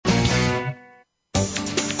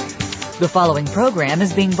The following program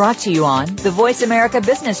is being brought to you on the Voice America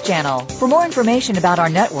Business Channel. For more information about our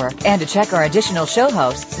network and to check our additional show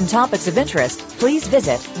hosts and topics of interest, please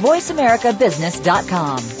visit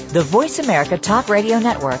voiceamericabusiness.com. The Voice America Talk Radio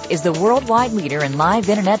Network is the worldwide leader in live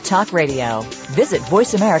Internet talk radio. Visit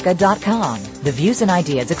voiceamerica.com. The views and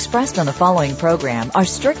ideas expressed on the following program are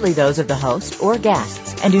strictly those of the host or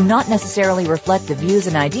guests and do not necessarily reflect the views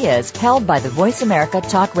and ideas held by the Voice America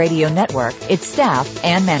Talk Radio Network, its staff,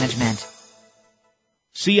 and management.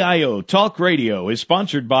 CIO Talk Radio is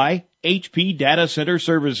sponsored by HP Data Center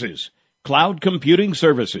Services, Cloud Computing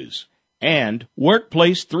Services, and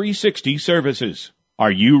Workplace 360 Services.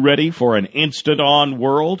 Are you ready for an instant-on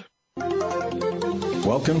world?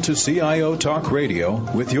 Welcome to CIO Talk Radio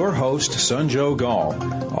with your host, Sanjo Gall.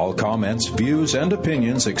 All comments, views, and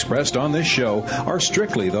opinions expressed on this show are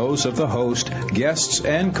strictly those of the host, guests,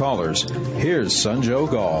 and callers. Here's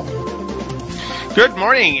Sanjo Gall. Good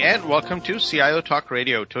morning and welcome to CIO Talk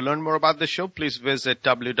Radio. To learn more about the show, please visit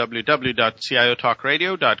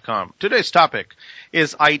www.ciotalkradio.com. Today's topic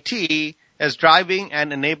is IT as driving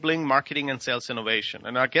and enabling marketing and sales innovation.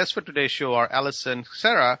 And our guests for today's show are Allison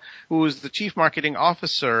Cerra, who is the Chief Marketing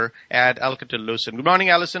Officer at Alcatel-Lucent. Good morning,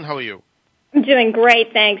 Allison. How are you? I'm doing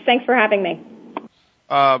great, thanks. Thanks for having me.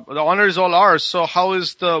 The honor is all ours. So how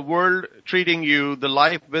is the world treating you, the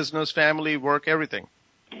life, business, family, work, everything?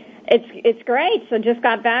 It's great. So just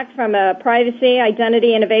got back from a privacy,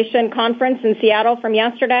 identity, innovation conference in Seattle from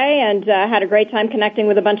yesterday and had a great time connecting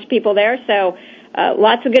with a bunch of people there. So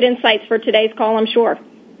lots of good insights for today's call, I'm sure.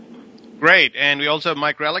 Great. And we also have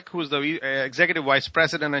Mike Relich, who's the Executive Vice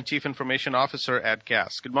President and Chief Information Officer at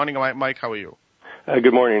GAS. Good morning, Mike. How are you?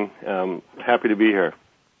 Good morning. Happy to be here.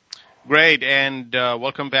 Great, and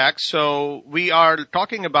welcome back. So we are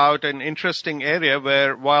talking about an interesting area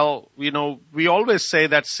where, while, we always say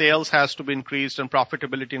that sales has to be increased and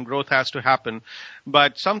profitability and growth has to happen,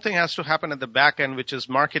 but something has to happen at the back end, which is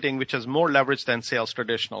marketing, which has more leverage than sales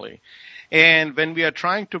traditionally. And when we are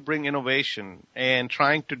trying to bring innovation and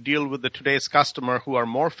trying to deal with today's customer who are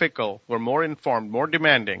more fickle, who are more informed, more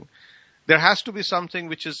demanding, there has to be something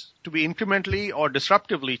which is to be incrementally or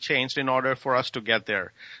disruptively changed in order for us to get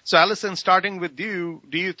there. So, Allison, starting with you,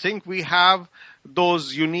 do you think we have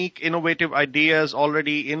those unique, innovative ideas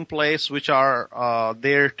already in place which are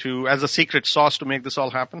there as a secret sauce to make this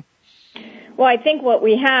all happen? Well, I think what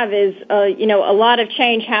we have is, a lot of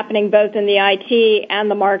change happening both in the IT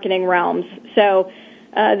and the marketing realms. So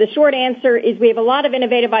the short answer is we have a lot of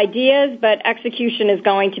innovative ideas, but execution is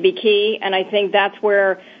going to be key, and I think that's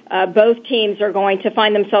where both teams are going to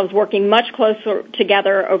find themselves working much closer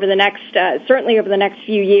together over the next, certainly over the next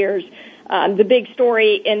few years. The big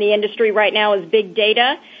story in the industry right now is big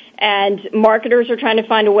data, and marketers are trying to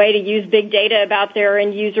find a way to use big data about their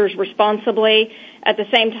end users responsibly. At the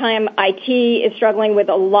same time, IT is struggling with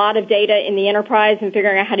a lot of data in the enterprise and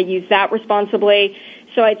figuring out how to use that responsibly.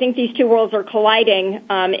 So I think these two worlds are colliding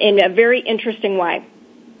in a very interesting way.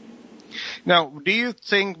 Now, do you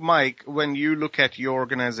think, Mike, when you look at your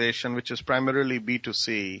organization, which is primarily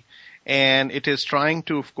B2C, and it is trying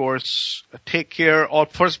to, of course, take care or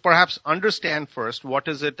first perhaps understand first what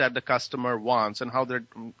is it that the customer wants and how their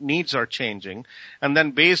needs are changing, and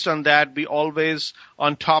then based on that be always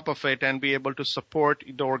on top of it and be able to support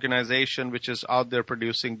the organization which is out there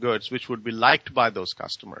producing goods which would be liked by those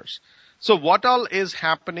customers. So what all is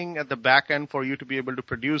happening at the back end for you to be able to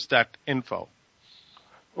produce that info?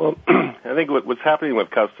 Well, I think what's happening with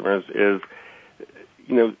customers is,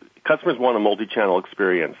 customers want a multi-channel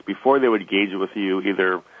experience. Before they would engage with you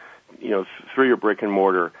either, through your brick and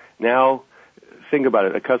mortar. Now, think about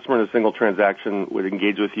it. A customer in a single transaction would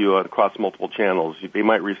engage with you across multiple channels. They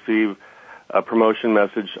might receive a promotion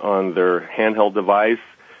message on their handheld device,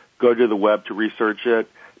 go to the web to research it,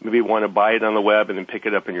 maybe want to buy it on the web and then pick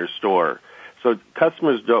it up in your store. So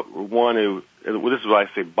customers don't want to, this is why I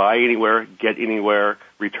say buy anywhere, get anywhere,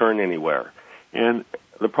 return anywhere. And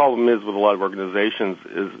the problem is with a lot of organizations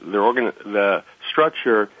is the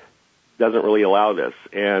structure doesn't really allow this.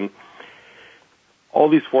 And all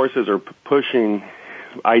these forces are pushing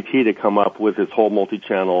IT to come up with this whole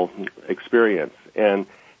multi-channel experience. And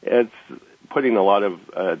it's putting a lot of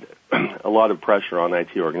pressure on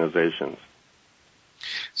IT organizations.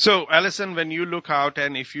 So, Allison, when you look out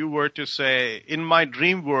and if you were to say, in my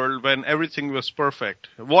dream world, when everything was perfect,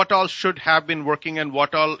 what all should have been working and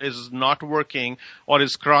what all is not working or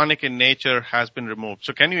is chronic in nature has been removed.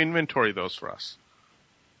 So can you inventory those for us?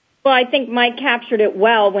 Well, I think Mike captured it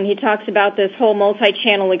well when he talks about this whole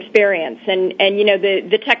multi-channel experience. And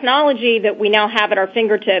the technology that we now have at our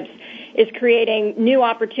fingertips is creating new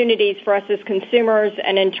opportunities for us as consumers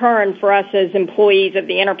and in turn for us as employees of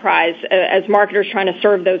the enterprise, as marketers trying to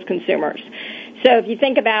serve those consumers. So if you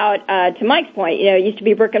think about, to Mike's point, it used to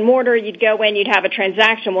be brick and mortar, you'd go in, you'd have a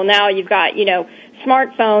transaction. Well, now you've got,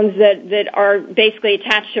 smartphones that are basically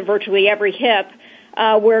attached to virtually every hip,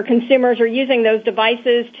 where consumers are using those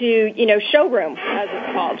devices to, showroom, as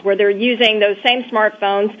it's called, where they're using those same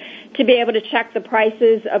smartphones to be able to check the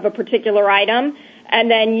prices of a particular item, and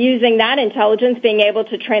then using that intelligence, being able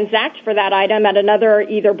to transact for that item at another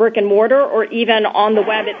either brick and mortar or even on the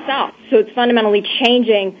web itself. So it's fundamentally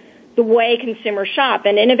changing the way consumers shop.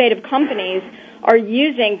 And innovative companies are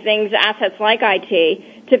using assets like IT,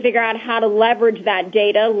 to figure out how to leverage that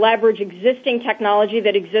data, leverage existing technology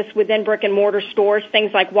that exists within brick and mortar stores,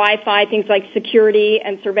 things like Wi-Fi, things like security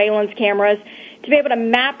and surveillance cameras, to be able to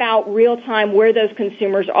map out real time where those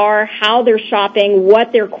consumers are, how they're shopping,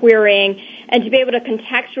 what they're querying, and to be able to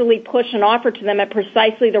contextually push an offer to them at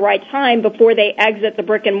precisely the right time before they exit the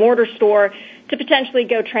brick and mortar store to potentially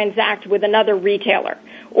go transact with another retailer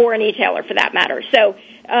or an e-tailer for that matter. So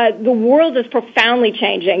the world is profoundly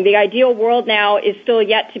changing. The ideal world now is still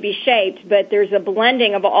yet to be shaped, but there's a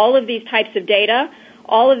blending of all of these types of data,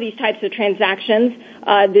 all of these types of transactions,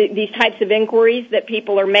 these types of inquiries that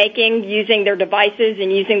people are making using their devices and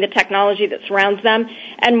using the technology that surrounds them.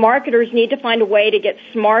 And marketers need to find a way to get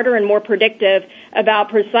smarter and more predictive about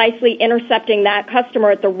precisely intercepting that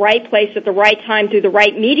customer at the right place at the right time through the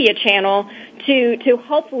right media channel to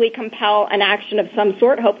hopefully compel an action of some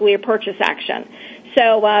sort, hopefully a purchase action.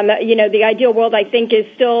 So, the ideal world, I think, is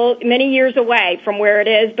still many years away from where it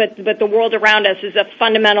is, but the world around us is a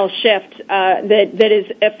fundamental shift that is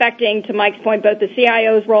affecting, to Mike's point, both the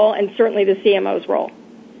CIO's role and certainly the CMO's role.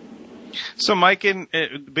 So, Mike,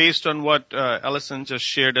 based on what Allison just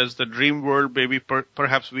shared as the dream world, maybe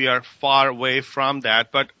perhaps we are far away from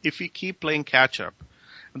that, but if we keep playing catch-up,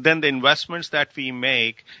 then the investments that we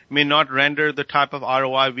make may not render the type of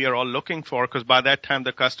ROI we are all looking for, because by that time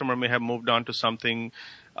the customer may have moved on to something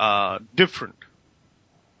different.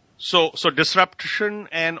 So disruption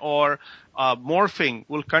and or morphing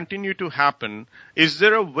will continue to happen. Is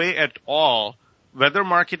there a way at all, whether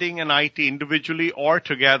marketing and IT individually or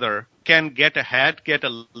together, can get ahead, get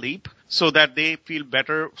a leap, so that they feel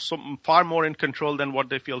better, far more in control than what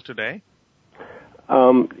they feel today?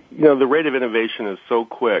 The rate of innovation is so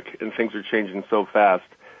quick and things are changing so fast.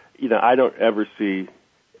 I don't ever see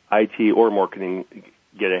IT or marketing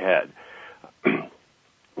get ahead.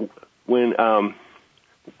 When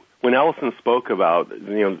Allison spoke about,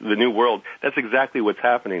 the new world, that's exactly what's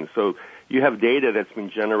happening. So you have data that's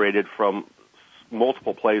been generated from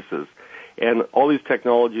multiple places, and all these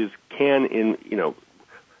technologies I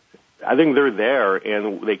think they're there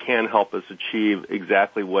and they can help us achieve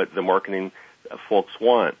exactly what the marketing folks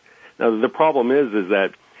want. Now, the problem is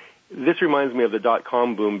that this reminds me of the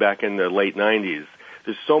dot-com boom back in the late 90s.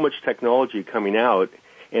 There's so much technology coming out,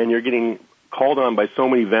 and you're getting called on by so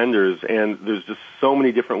many vendors, and there's just so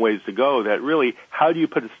many different ways to go that really, how do you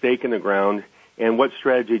put a stake in the ground, and what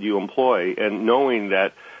strategy do you employ? And knowing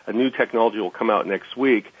that a new technology will come out next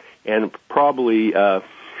week, and probably, they'll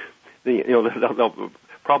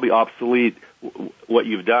probably obsolete what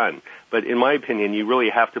you've done. But in my opinion, you really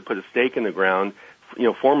have to put a stake in the ground,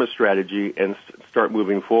 form a strategy and start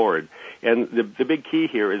moving forward. And the big key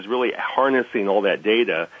here is really harnessing all that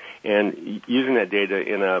data and using that data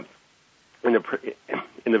in a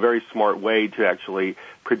very smart way to actually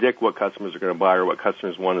predict what customers are going to buy or what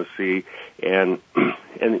customers want to see, and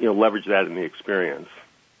leverage that in the experience.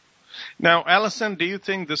 Now, Allison, do you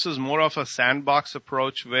think this is more of a sandbox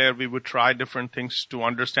approach where we would try different things to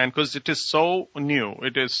understand? Because it is so new,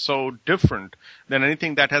 it is so different than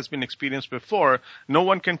anything that has been experienced before. No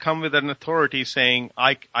one can come with an authority saying,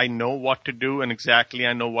 I know what to do and exactly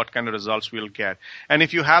I know what kind of results we'll get. And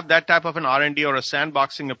if you have that type of an R&D or a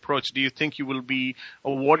sandboxing approach, do you think you will be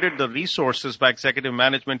awarded the resources by executive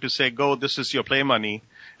management to say, go, this is your play money,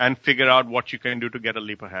 and figure out what you can do to get a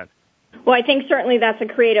leap ahead? Well, I think certainly that's a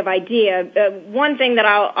creative idea. One thing that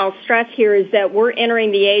I'll stress here is that we're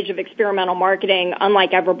entering the age of experimental marketing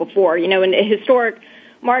unlike ever before. In historic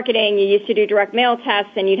marketing, you used to do direct mail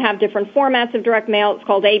tests, and you'd have different formats of direct mail. It's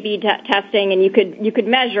called A/B testing, and you could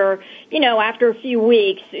measure, after a few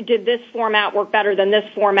weeks, did this format work better than this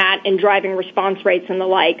format in driving response rates and the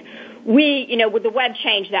like. With the web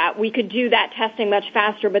change that, we could do that testing much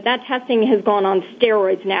faster, but that testing has gone on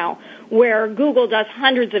steroids now, where Google does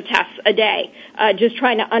hundreds of tests a day, just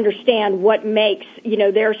trying to understand what makes,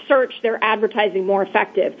 their search, their advertising more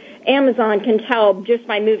effective. Amazon can tell just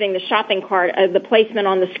by moving the shopping cart, the placement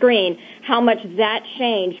on the screen, how much that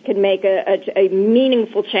change could make a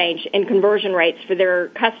meaningful change in conversion rates for their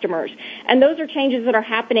customers. And those are changes that are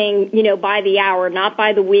happening, by the hour, not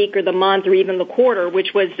by the week or the month or even the quarter,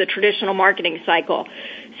 which was the traditional marketing cycle.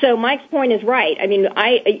 So Mike's point is right. I mean,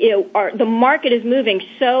 the market is moving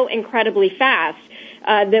so incredibly fast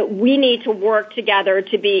that we need to work together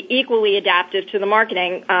to be equally adaptive to the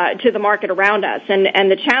market around us.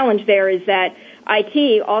 And the challenge there is that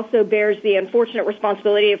IT also bears the unfortunate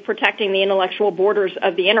responsibility of protecting the intellectual borders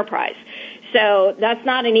of the enterprise. So that's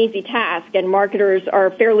not an easy task, and marketers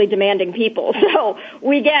are fairly demanding people. So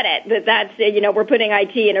we get it that's we're putting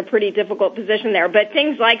IT in a pretty difficult position there. But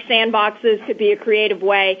things like sandboxes could be a creative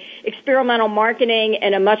way. Experimental marketing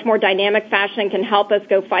in a much more dynamic fashion can help us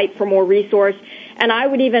go fight for more resource. And I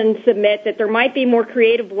would even submit that there might be more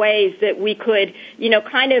creative ways that we could,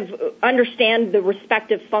 kind of understand the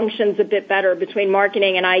respective functions a bit better between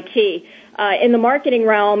marketing and IT. In the marketing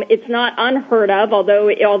realm, it's not unheard of, although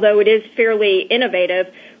it is fairly innovative,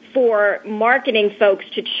 for marketing folks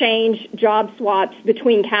to change job swaps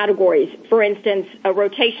between categories. For instance, a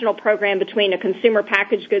rotational program between a consumer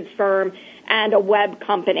packaged goods firm and a web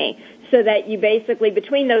company, so that you basically,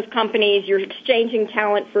 between those companies, you're exchanging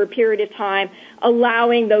talent for a period of time,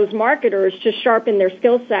 allowing those marketers to sharpen their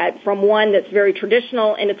skill set from one that's very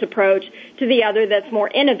traditional in its approach to the other that's more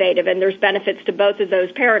innovative, and there's benefits to both of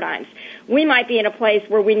those paradigms. We might be in a place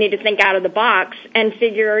where we need to think out of the box and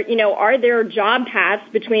figure, are there job paths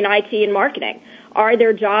between IT and marketing? Are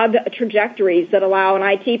there job trajectories that allow an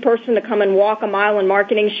IT person to come and walk a mile in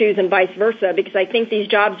marketing shoes and vice versa? Because I think these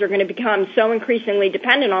jobs are going to become so increasingly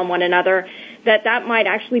dependent on one another that might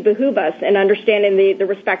actually behoove us in understanding the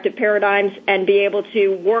respective paradigms and be able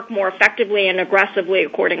to work more effectively and aggressively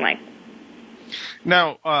accordingly.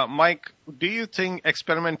 Now, Mike, do you think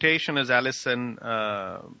experimentation, as Allison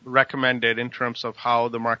recommended in terms of how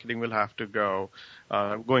the marketing will have to go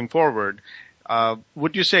going forward,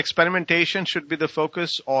 would you say experimentation should be the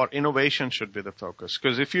focus or innovation should be the focus?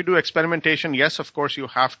 Because if you do experimentation, yes, of course, you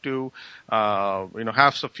have to, have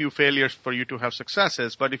a few failures for you to have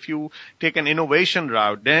successes. But if you take an innovation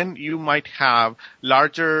route, then you might have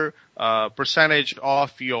larger percentage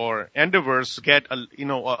of your endeavors get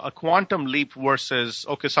a quantum leap versus,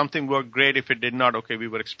 okay, something worked great. If it did not, okay, we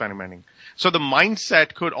were experimenting. So the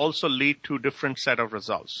mindset could also lead to different set of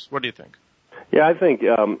results. What do you think? Yeah, I think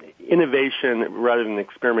innovation rather than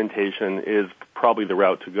experimentation is probably the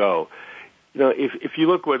route to go. If you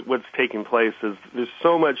look what's taking place is there's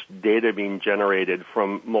so much data being generated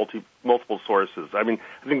from multiple sources. I mean,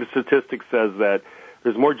 I think the statistic says that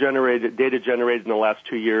there's more data generated in the last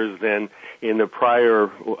 2 years than in the prior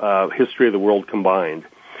history of the world combined.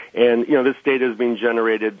 And, this data is being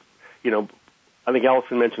generated, I think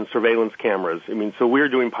Allison mentioned surveillance cameras. I mean, so we're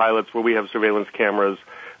doing pilots where we have surveillance cameras,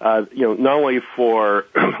 not only for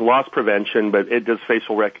loss prevention, but it does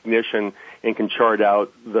facial recognition and can chart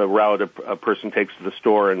out the route a person takes to the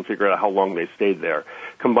store and figure out how long they stayed there.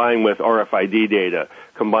 Combined with RFID data,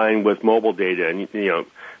 combined with mobile data, and,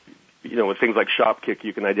 with things like ShopKick,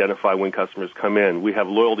 you can identify when customers come in. We have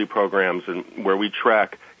loyalty programs and where we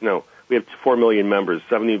track, we have 4 million members,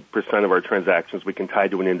 70% of our transactions we can tie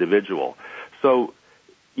to an individual. So,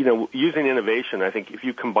 using innovation, I think if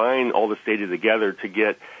you combine all this data together to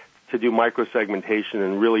do microsegmentation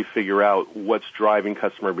and really figure out what's driving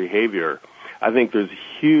customer behavior, I think there's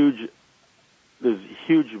huge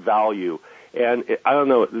value. And I don't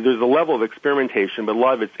know, there's a level of experimentation, but a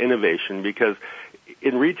lot of it's innovation because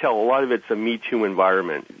in retail, a lot of it's a Me Too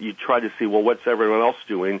environment. You try to see, well, what's everyone else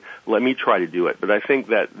doing? Let me try to do it. But I think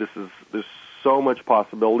that there's so much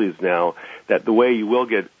possibilities now that the way you will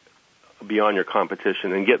get beyond your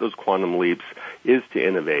competition and get those quantum leaps is to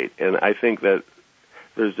innovate. And I think that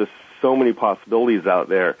there's just so many possibilities out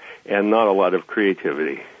there and not a lot of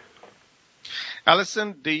creativity.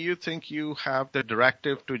 Allison, do you think you have the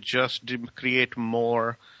directive to just create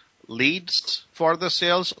more leads for the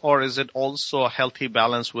sales, or is it also a healthy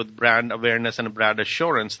balance with brand awareness and brand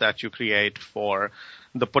assurance that you create for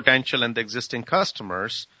the potential and the existing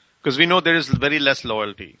customers? Because we know there is very less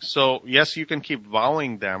loyalty. So, yes, you can keep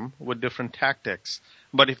wowing them with different tactics.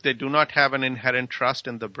 But if they do not have an inherent trust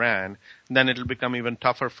in the brand, then it will become even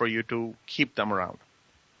tougher for you to keep them around.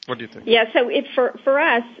 What do you think? Yeah, so for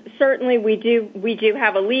us, certainly we do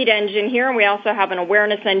have a lead engine here, and we also have an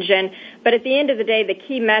awareness engine. But at the end of the day, the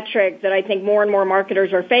key metric that I think more and more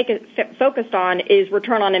marketers are focused on is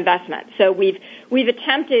return on investment. So we've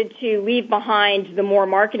attempted to leave behind the more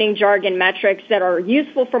marketing jargon metrics that are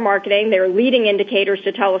useful for marketing. They're leading indicators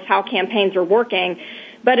to tell us how campaigns are working.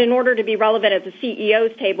 But in order to be relevant at the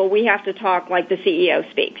CEO's table, we have to talk like the CEO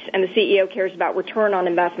speaks, and the CEO cares about return on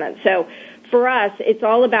investment. So for us, it's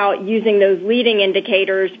all about using those leading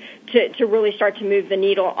indicators to really start to move the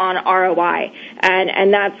needle on ROI,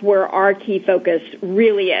 and that's where our key focus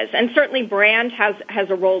really is. And certainly brand has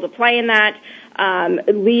a role to play in that.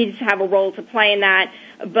 Leads have a role to play in that.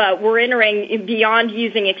 But we're entering, beyond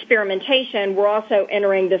using experimentation, we're also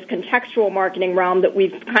entering this contextual marketing realm that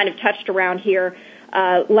we've kind of touched around here.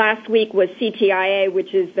 Last week was CTIA,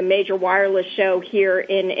 which is the major wireless show here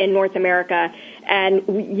in North America,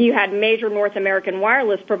 and you had major North American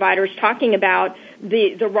wireless providers talking about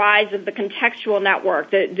the rise of the contextual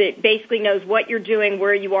network that basically knows what you're doing,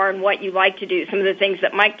 where you are, and what you like to do. Some of the things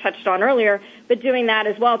that Mike touched on earlier, but doing that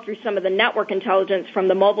as well through some of the network intelligence from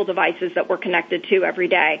the mobile devices that we're connected to every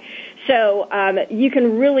day. So you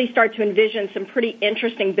can really start to envision some pretty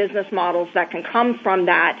interesting business models that can come from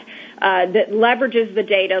that leverages the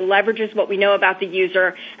data, leverages what we know about the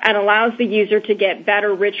user, and allows the user to get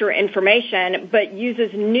better, richer information, but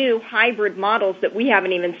uses new hybrid models that we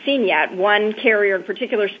haven't even seen yet. One carrier in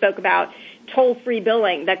particular spoke about toll-free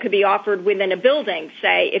billing that could be offered within a building,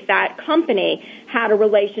 say, if that company had a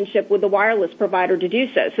relationship with the wireless provider to do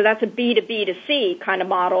so. So that's a B2B2C kind of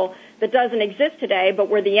model that doesn't exist today, but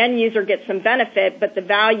where the end user gets some benefit, but the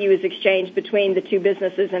value is exchanged between the two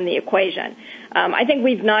businesses in the equation. I think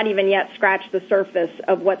we've not even yet scratched the surface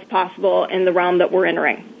of what's possible in the realm that we're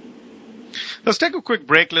entering. Let's take a quick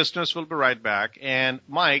break, listeners. We'll be right back. And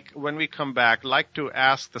Mike, when we come back, I'd like to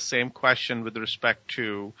ask the same question with respect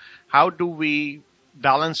to how do we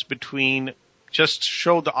balance between just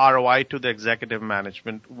show the ROI to the executive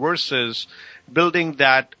management versus building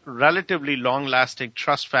that relatively long-lasting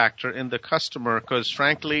trust factor in the customer, because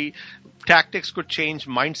frankly, tactics could change,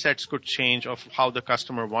 mindsets could change of how the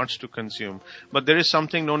customer wants to consume. But there is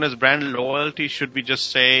something known as brand loyalty. Should we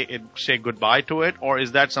just say goodbye to it, or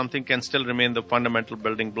is that something can still remain the fundamental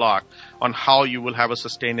building block on how you will have a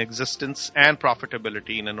sustained existence and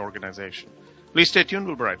profitability in an organization? Please stay tuned.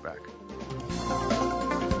 We'll be right back.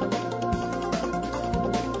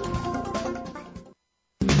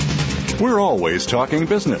 We're always talking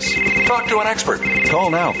business. Talk to an expert.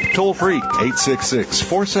 Call now, toll free,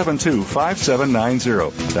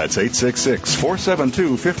 866-472-5790. That's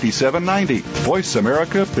 866-472-5790. Voice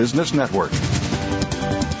America Business Network.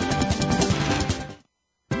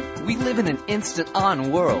 We live in an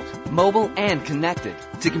instant-on world, mobile and connected.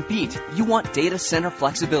 To compete, you want data center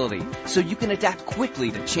flexibility, so you can adapt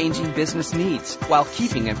quickly to changing business needs while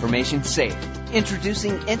keeping information safe.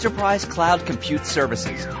 Introducing Enterprise Cloud Compute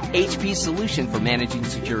Services, HP's solution for managing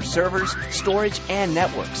secure servers, storage, and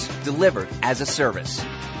networks, delivered as a service.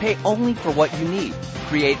 Pay only for what you need.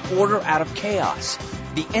 Create order out of chaos.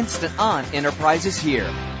 The instant-on enterprise is here.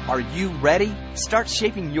 Are you ready? Start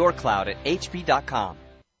shaping your cloud at hp.com.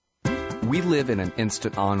 We live in an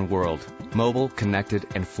instant-on world, mobile, connected,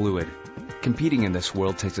 and fluid. Competing in this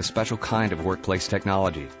world takes a special kind of workplace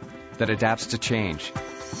technology that adapts to change,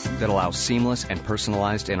 that allows seamless and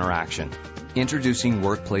personalized interaction. Introducing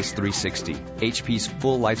Workplace 360, HP's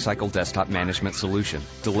full lifecycle desktop management solution,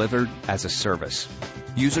 delivered as a service.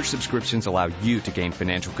 User subscriptions allow you to gain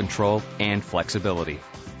financial control and flexibility.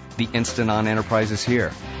 The instant-on enterprise is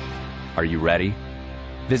here. Are you ready?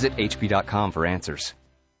 Visit hp.com for answers.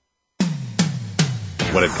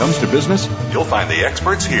 When it comes to business, you'll find the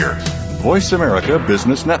experts here. Voice America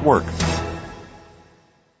Business Network.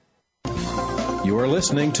 You are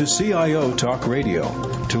listening to CIO Talk Radio.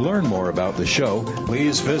 To learn more about the show,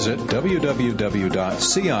 please visit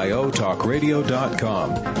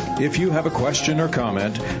www.ciotalkradio.com. If you have a question or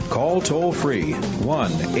comment, call toll-free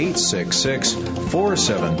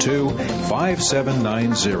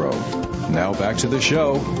 1-866-472-5790. Now back to the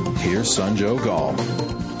show. Here's Sanjog Gall.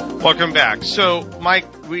 Welcome back. So,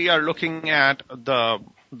 Mike, we are looking at the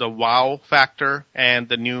wow factor and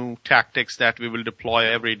the new tactics that we will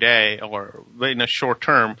deploy every day or in a short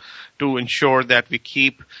term to ensure that we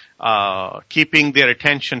keep keeping their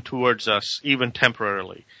attention towards us even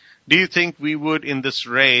temporarily. Do you think we would, in this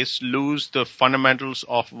race, lose the fundamentals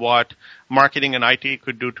of what marketing and IT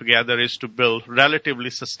could do together is to build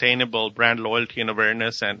relatively sustainable brand loyalty and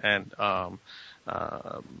awareness and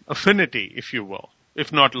affinity, if you will,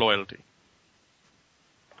 if not loyalty?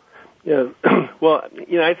 Yeah, well,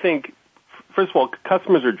 I think first of all,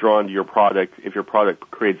 customers are drawn to your product if your product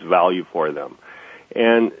creates value for them.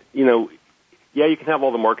 And, yeah, you can have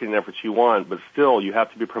all the marketing efforts you want, but still you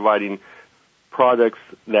have to be providing products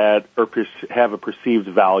that have a perceived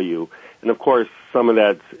value. And, of course, some of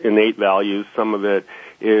that's innate values, some of it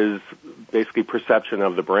is basically perception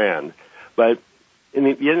of the brand. But in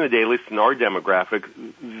the end of the day, at least in our demographic,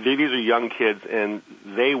 these are young kids, and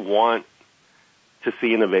they want to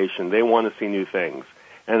see innovation. They want to see new things.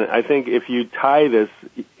 And I think if you tie this,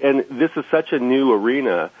 and this is such a new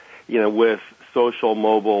arena, with social,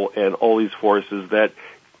 mobile, and all these forces that,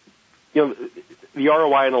 the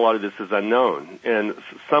ROI in a lot of this is unknown. And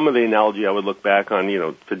some of the analogy I would look back on,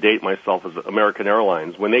 to date myself, is American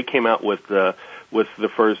Airlines. When they came out with the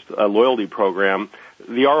first loyalty program,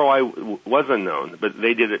 the ROI was unknown, but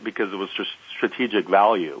they did it because it was strategic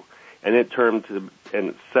value. And it turned to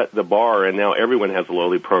and set the bar, and now everyone has a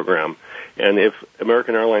loyalty program. And if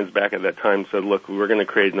American Airlines back at that time said, look, we're going to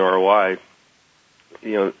create an ROI,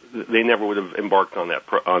 they never would have embarked on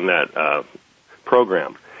that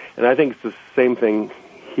program. And I think it's the same thing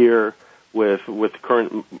here with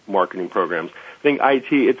current marketing programs. I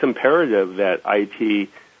think it's imperative that IT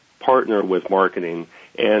partner with marketing.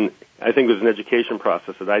 And I think there's an education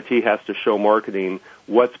process that IT has to show marketing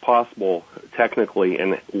what's possible technically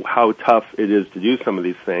and how tough it is to do some of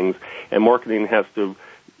these things. And marketing has to,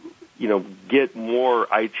 get more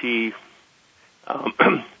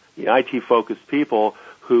IT-focused people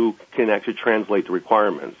who can actually translate the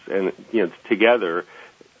requirements. And, together,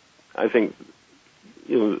 I think,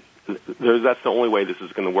 that's the only way this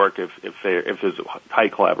is going to work if there's a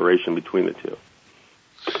tight collaboration between the two.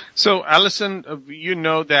 So, Allison, you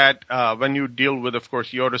know that when you deal with, of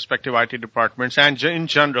course, your respective IT departments and in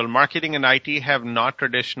general, marketing and IT have not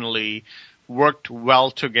traditionally worked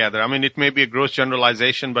well together. I mean, it may be a gross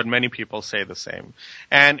generalization, but many people say the same.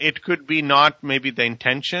 And it could be not maybe the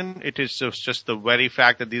intention. It is just the very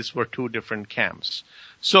fact that these were two different camps.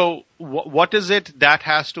 So what is it that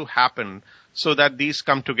has to happen so that these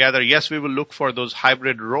come together? Yes, we will look for those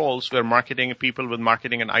hybrid roles where people with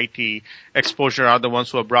marketing and IT exposure are the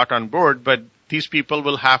ones who are brought on board, but these people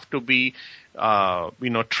will have to be,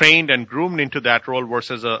 trained and groomed into that role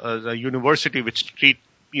versus a university which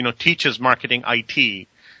teaches marketing, IT,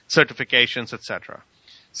 certifications, etc.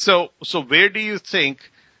 So where do you think,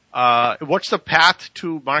 what's the path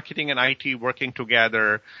to marketing and IT working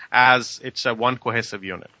together as it's a one cohesive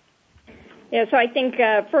unit? Yeah, so I think,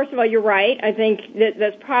 first of all, you're right. I think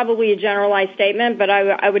that's probably a generalized statement, but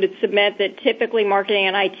I would submit that typically marketing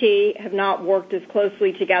and IT have not worked as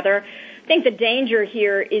closely together. I think the danger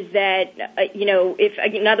here is that, if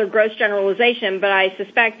another gross generalization, but I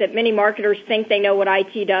suspect that many marketers think they know what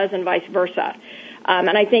IT does and vice versa.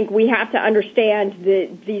 And I think we have to understand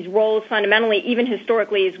that these roles fundamentally, even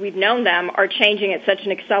historically as we've known them, are changing at such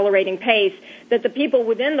an accelerating pace that the people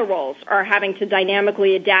within the roles are having to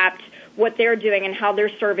dynamically adapt what they're doing and how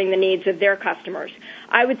they're serving the needs of their customers.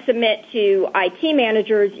 I would submit to IT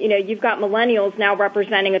managers, you've got millennials now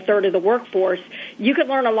representing a third of the workforce. You could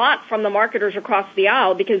learn a lot from the marketers across the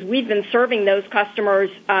aisle because we've been serving those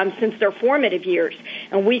customers since their formative years.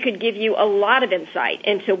 And we could give you a lot of insight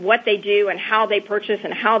into what they do and how they purchase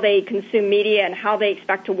and how they consume media and how they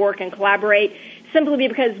expect to work and collaborate, simply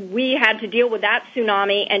because we had to deal with that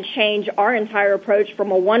tsunami and change our entire approach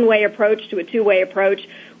from a one-way approach to a two-way approach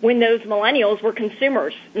when those millennials were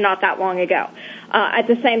consumers not that long ago. At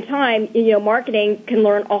the same time, marketing can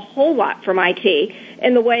learn a whole lot from IT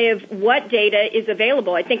in the way of what data is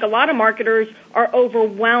available. I think a lot of marketers are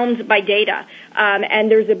overwhelmed by data, and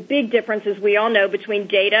there's a big difference, as we all know, between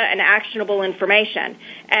data and actionable information.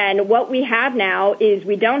 And what we have now is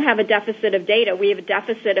we don't have a deficit of data. We have a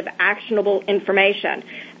deficit of actionable information.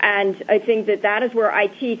 And I think that is where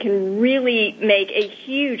IT can really make a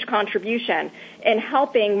huge contribution in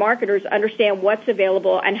helping marketers understand what's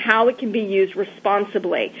available and how it can be used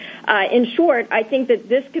responsibly. In short, I think that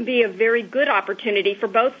this could be a very good opportunity for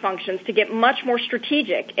both functions to get much more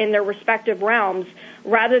strategic in their respective realms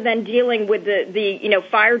rather than dealing with the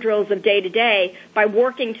fire drills of day to day. By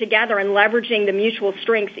working together and leveraging the mutual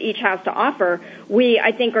strengths each has to offer, we,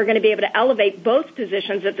 I think, are going to be able to elevate both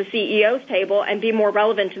positions at the CEO's table and be more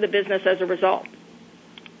relevant to the business as a result.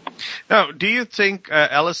 Now, do you think,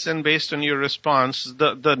 Allison, based on your response,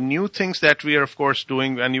 the new things that we are, of course,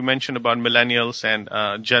 doing, and you mentioned about millennials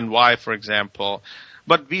and Gen Y, for example,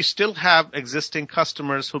 but we still have existing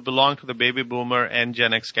customers who belong to the baby boomer and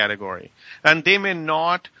Gen X category, and they may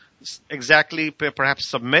not exactly perhaps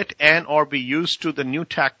submit and or be used to the new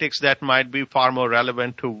tactics that might be far more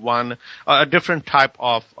relevant to a different type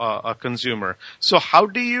of a consumer. So how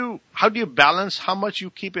do you balance how much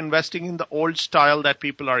you keep investing in the old style that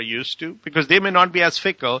people are used to, because they may not be as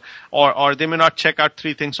fickle or they may not check out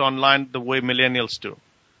 3 things online the way millennials do.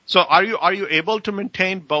 So are you able to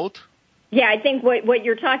maintain both? Yeah, I think what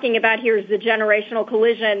you're talking about here is the generational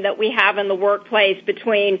collision that we have in the workplace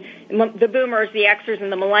between the boomers, the Xers, and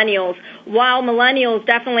the millennials. While millennials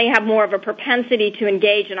definitely have more of a propensity to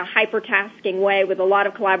engage in a hypertasking way with a lot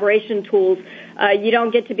of collaboration tools, you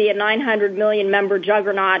don't get to be a 900 million member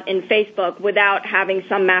juggernaut in Facebook without having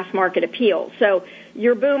some mass market appeal. So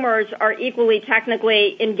your boomers are equally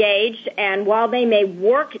technically engaged, and while they may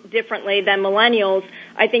work differently than millennials,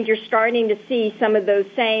 I think you're starting to see some of those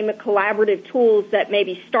same collaborative tools that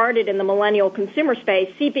maybe started in the millennial consumer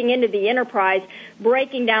space seeping into the enterprise,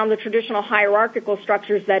 breaking down the traditional hierarchical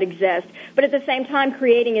structures that exist, but at the same time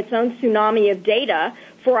creating its own tsunami of data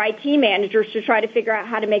for IT managers to try to figure out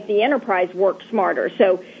how to make the enterprise work smarter.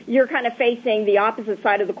 So you're kind of facing the opposite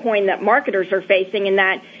side of the coin that marketers are facing, in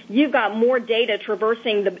that you've got more data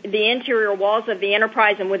traversing the interior walls of the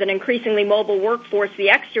enterprise, and with an increasingly mobile workforce, the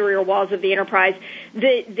exterior walls of the enterprise,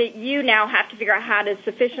 that you now have to figure out how to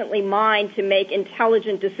sufficiently mine to make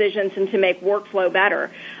intelligent decisions and to make workflow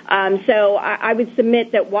better. So I would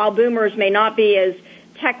submit that while boomers may not be as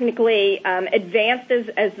technically advanced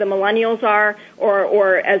as the millennials are,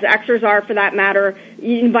 or as Xers are for that matter,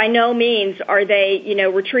 by no means are they,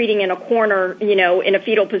 retreating in a corner, in a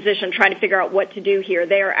fetal position trying to figure out what to do here.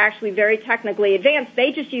 They are actually very technically advanced.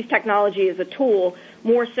 They just use technology as a tool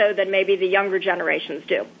more so than maybe the younger generations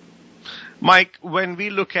do. Mike, when we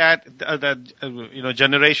look at the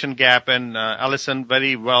generation gap, and Allison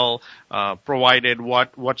very well provided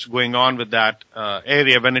what's going on with that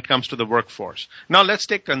area when it comes to the workforce. Now let's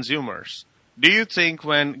take consumers. Do you think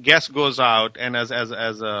when guest goes out and as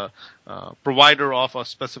a provider of a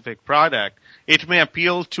specific product, it may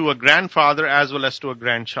appeal to a grandfather as well as to a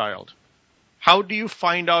grandchild? How do you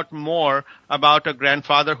find out more about a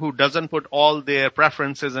grandfather who doesn't put all their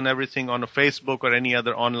preferences and everything on a Facebook or any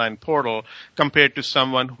other online portal compared to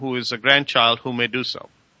someone who is a grandchild who may do so?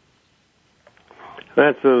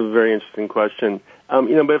 That's a very interesting question.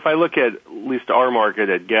 But if I look at least our market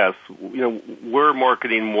at Guess, we're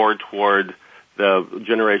marketing more toward the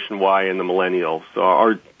Generation Y and the millennials. So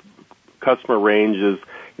our customer range is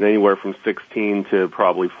anywhere from 16 to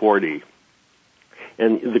probably 40.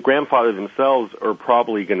 And the grandfathers themselves are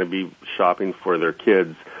probably going to be shopping for their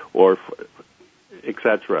kids or et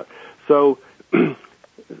cetera. So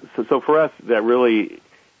for us, that really,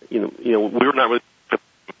 we're not really,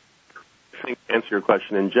 to answer your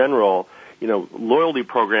question in general, loyalty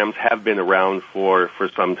programs have been around for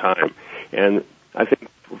some time. And I think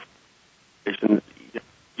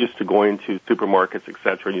used to going to supermarkets, et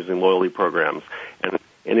cetera, using loyalty programs.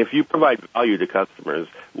 And if you provide value to customers,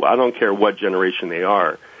 I don't care what generation they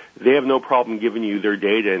are, they have no problem giving you their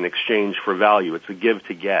data in exchange for value. It's a give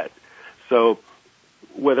to get. So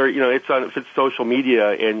whether, if it's social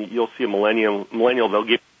media and you'll see a millennial, they'll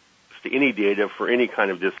give to any data for any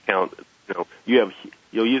kind of discount. You're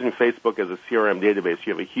using Facebook as a CRM database.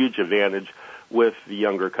 You have a huge advantage with the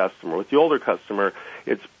younger customer. With the older customer,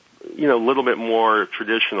 it's, a little bit more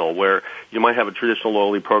traditional, where you might have a traditional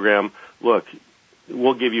loyalty program. Look,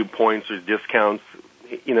 we'll give you points or discounts,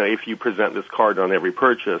 if you present this card on every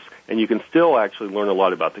purchase, and you can still actually learn a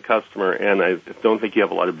lot about the customer, and I don't think you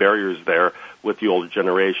have a lot of barriers there with the older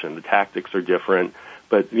generation. The tactics are different,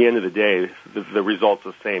 but at the end of the day, the result's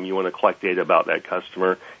the same. You want to collect data about that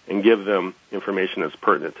customer and give them information that's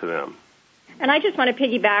pertinent to them. And I just want to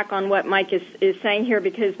piggyback on what Mike is saying here,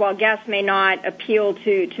 because while Guess may not appeal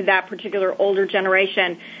to that particular older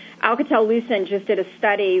generation, Alcatel-Lucent just did a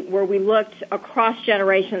study where we looked across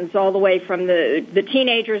generations, all the way from the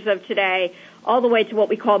teenagers of today all the way to what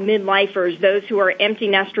we call midlifers, those who are empty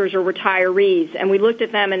nesters or retirees. And we looked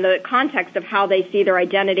at them in the context of how they see their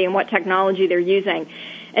identity and what technology they're using.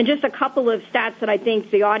 And just a couple of stats that I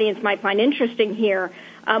think the audience might find interesting here.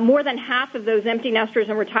 More than half of those empty nesters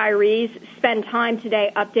and retirees spend time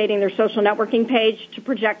today updating their social networking page to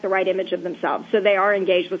project the right image of themselves. So they are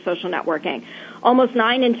engaged with social networking. Almost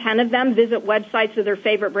 9 in 10 of them visit websites of their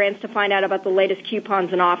favorite brands to find out about the latest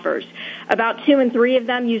coupons and offers. About 2 in 3 of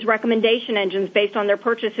them use recommendation engines based on their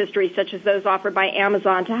purchase history, such as those offered by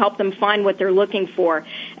Amazon, to help them find what they're looking for.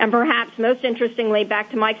 And perhaps most interestingly,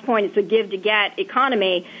 back to Mike's point, it's a give-to-get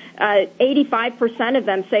economy. 85% of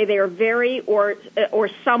them say they are very or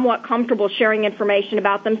somewhat comfortable sharing information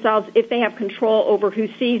about themselves if they have control over who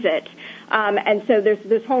sees it. And so there's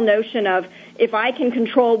this whole notion of if I can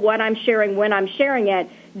control what I'm sharing when I'm sharing it,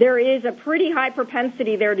 there is a pretty high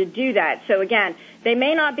propensity there to do that. So again, they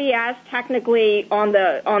may not be as technically on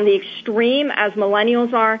the extreme as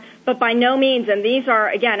millennials are, but by no means, and these are,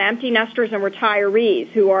 again, empty nesters and retirees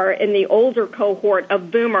who are in the older cohort of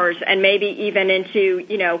boomers and maybe even into,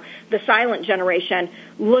 the silent generation,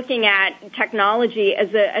 looking at technology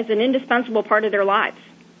as an indispensable part of their lives.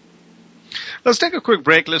 Let's take a quick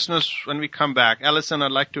break, listeners. When we come back, Allison,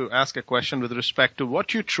 I'd like to ask a question with respect to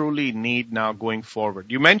what you truly need now going forward.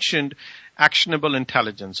 You mentioned actionable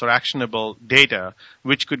intelligence or actionable data,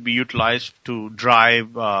 which could be utilized to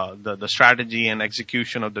drive the strategy and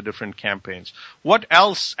execution of the different campaigns. What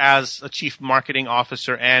else, as a chief marketing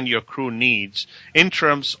officer and your crew, needs in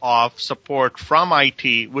terms of support from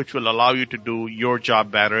IT, which will allow you to do your job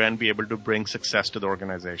better and be able to bring success to the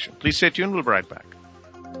organization? Please stay tuned. We'll be right back.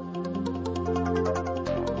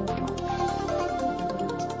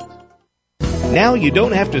 Now you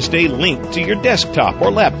don't have to stay linked to your desktop or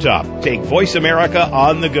laptop. Take Voice America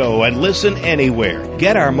on the go and listen anywhere.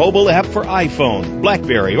 Get our mobile app for iPhone,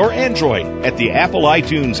 BlackBerry, or Android at the Apple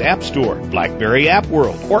iTunes App Store, BlackBerry App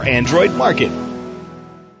World, or Android Market.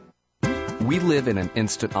 We live in an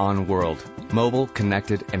instant-on world, mobile,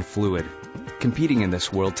 connected, and fluid. Competing in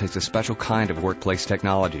this world takes a special kind of workplace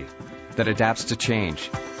technology that adapts to change,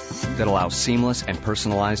 that allows seamless and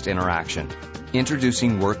personalized interaction.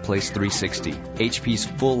 Introducing Workplace 360, HP's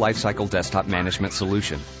full lifecycle desktop management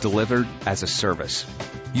solution, delivered as a service.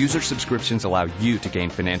 User subscriptions allow you to gain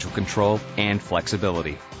financial control and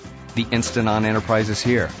flexibility. The instant-on enterprise is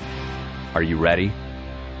here. Are you ready?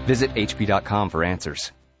 Visit HP.com for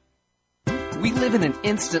answers. We live in an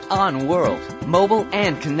instant-on world, mobile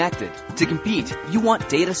and connected. To compete, you want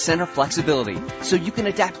data center flexibility, so you can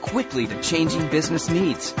adapt quickly to changing business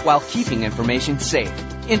needs while keeping information safe.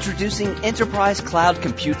 Introducing Enterprise Cloud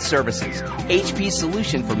Compute Services, HP's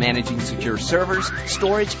solution for managing secure servers,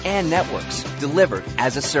 storage, and networks, delivered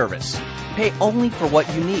as a service. Pay only for what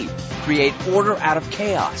you need. Create order out of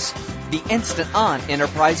chaos. The instant-on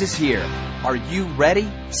enterprise is here. Are you ready?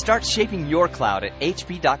 Start shaping your cloud at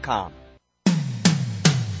HP.com.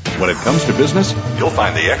 When it comes to business, you'll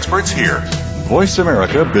find the experts here. Voice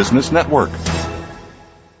America Business Network.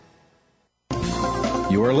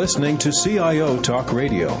 You are listening to CIO Talk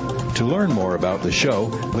Radio. To learn more about the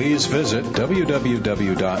show, please visit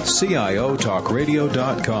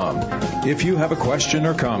www.ciotalkradio.com. If you have a question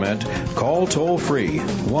or comment, call toll-free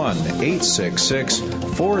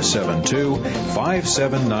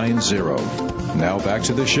 1-866-472-5790. Now back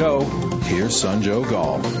to the show. Here's Sanjog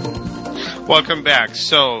Gall. Welcome back.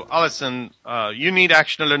 So, Allison, you need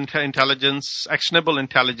actionable intelligence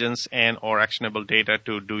and or actionable data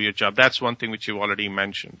to do your job. That's one thing which you already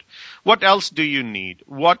mentioned. What else do you need?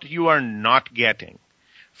 What you are not getting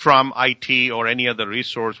from IT or any other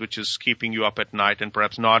resource which is keeping you up at night and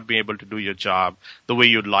perhaps not being able to do your job the way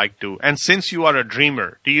you'd like to? And since you are a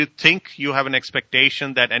dreamer, do you think you have an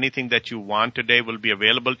expectation that anything that you want today will be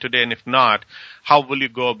available today? And if not, how will you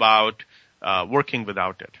go about working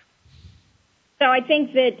without it? So I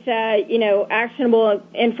think that, actionable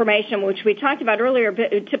information, which we talked about earlier, but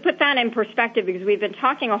to put that in perspective, because we've been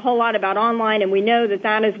talking a whole lot about online, and we know that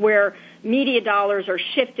that is where media dollars are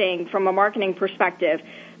shifting from a marketing perspective.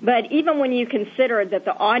 But even when you consider that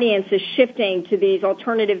the audience is shifting to these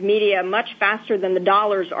alternative media much faster than the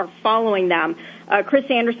dollars are following them, Chris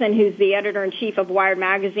Anderson, who's the editor-in-chief of Wired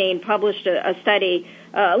Magazine, published a study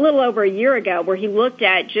a little over a year ago where he looked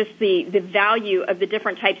at just the value of the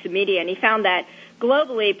different types of media, and he found that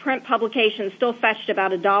globally, print publications still fetched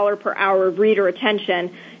about $1 per hour of reader attention.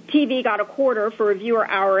 TV got $0.25 for a viewer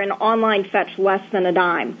hour, and online fetched less than a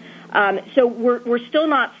dime. So we're still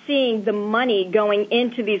not seeing the money going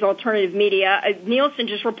into these alternative media. Nielsen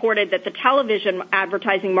just reported that the television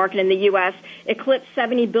advertising market in the U.S. eclipsed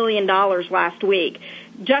 $70 billion last week.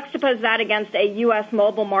 Juxtapose that against a U.S.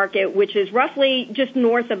 mobile market, which is roughly just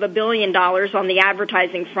north of $1 billion on the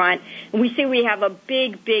advertising front. And we see we have a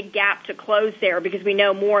big, big gap to close there because we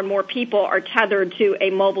know more and more people are tethered to a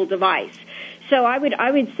mobile device. So I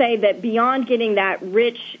would say that beyond getting that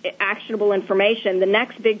rich, actionable information, the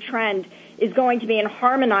next big trend is going to be in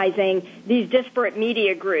harmonizing these disparate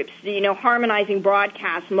media groups, harmonizing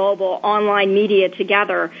broadcast, mobile, online media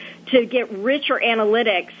together to get richer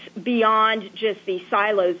analytics beyond just the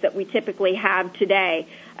silos that we typically have today.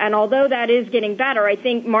 And although that is getting better, I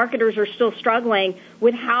think marketers are still struggling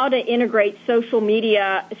with how to integrate social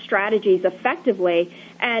media strategies effectively.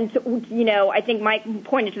 And, I think Mike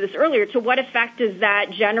pointed to this earlier, to what effect does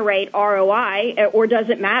that generate ROI, or does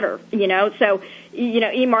it matter? So,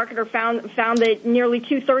 eMarketer found that nearly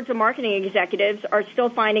 2/3 of marketing executives are still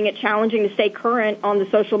finding it challenging to stay current on the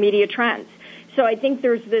social media trends. So I think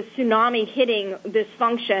there's this tsunami hitting this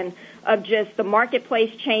function of just the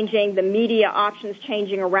marketplace changing, the media options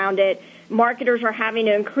changing around it. Marketers are having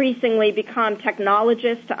to increasingly become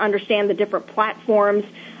technologists to understand the different platforms.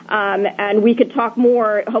 And we could talk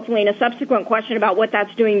more, hopefully, in a subsequent question about what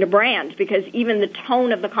that's doing to brand, because even the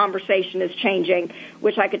tone of the conversation is changing,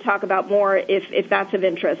 which I could talk about more if that's of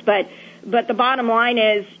interest. But the bottom line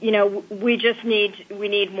is, we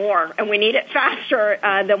need more, and we need it faster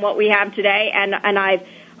than what we have today. And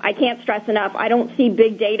I can't stress enough, I don't see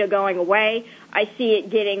big data going away. I see it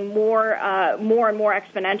getting more and more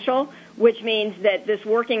exponential, which means that this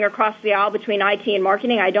working across the aisle between IT and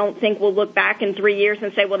marketing, I don't think we'll look back in 3 years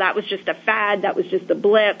and say, well, that was just a fad, that was just a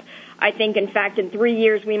blip. I think, in fact, in 3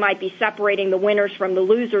 years we might be separating the winners from the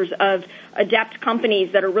losers of adept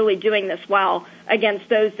companies that are really doing this well against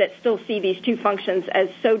those that still see these two functions as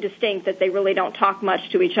so distinct that they really don't talk much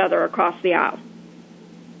to each other across the aisle.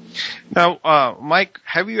 Now, Mike,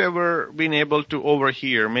 have you ever been able to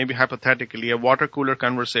overhear, maybe hypothetically, a water cooler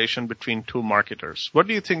conversation between two marketers? What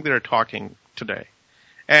do you think they're talking today?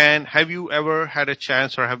 And have you ever had a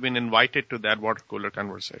chance or have been invited to that water cooler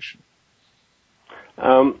conversation?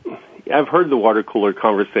 I've heard the water cooler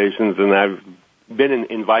conversations, and I've been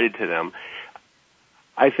invited to them.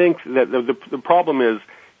 I think that the problem is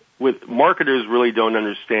with marketers really don't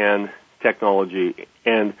understand technology,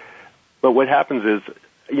 but what happens is,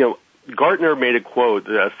 Gartner made a quote,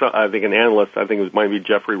 I think an analyst, might be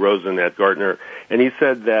Jeffrey Rosen at Gartner, and he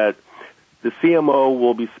said that the CMO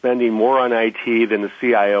will be spending more on IT than the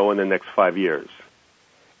CIO in the next 5 years.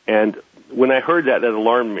 And when I heard that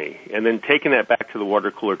alarmed me. And then taking that back to the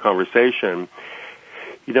water cooler conversation,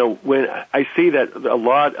 when I see that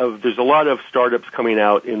there's a lot of startups coming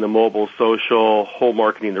out in the mobile, social, whole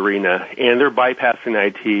marketing arena, and they're bypassing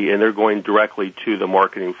IT and they're going directly to the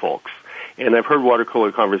marketing folks. And I've heard water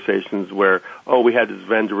cooler conversations where, we had this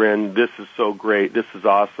vendor in, this is so great, this is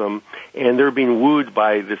awesome, and they're being wooed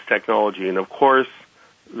by this technology. And of course,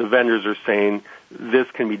 the vendors are saying, this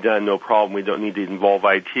can be done, no problem, we don't need to involve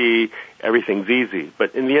IT, everything's easy.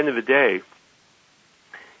 But in the end of the day,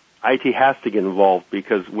 IT has to get involved,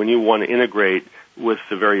 because when you want to integrate with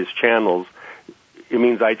the various channels, it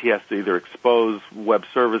means IT has to either expose web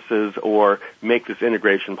services or make this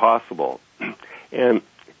integration possible.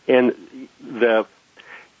 And the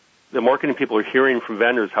marketing people are hearing from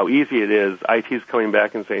vendors how easy it is. IT's coming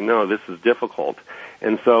back and saying, no, this is difficult.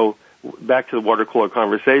 And so back to the water cooler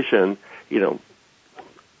conversation,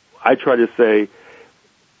 I try to say,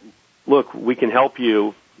 look, we can help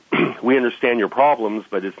you. We understand your problems,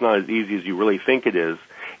 but it's not as easy as you really think it is.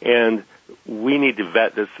 And we need to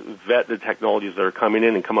vet the technologies that are coming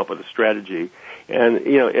in and come up with a strategy. And,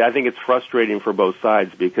 I think it's frustrating for both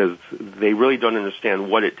sides, because they really don't understand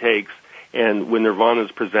what it takes. And when Nirvana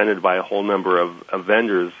is presented by a whole number of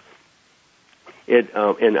vendors,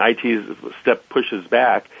 and IT's step pushes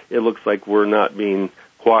back, it looks like we're not being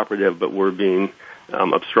cooperative, but we're being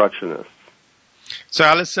obstructionists. So,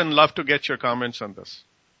 Allison, love to get your comments on this.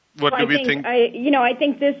 What do we think? I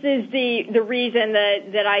think this is the reason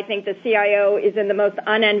that I think the CIO is in the most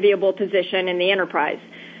unenviable position in the enterprise,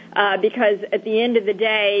 because at the end of the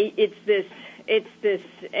day, it's this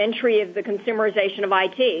entry of the consumerization of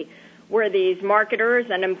IT, where these marketers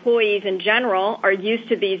and employees in general are used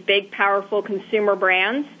to these big, powerful consumer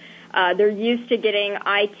brands. They're used to getting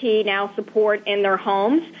IT now support in their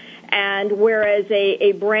homes. And whereas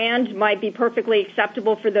a brand might be perfectly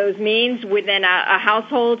acceptable for those means within a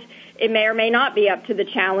household, it may or may not be up to the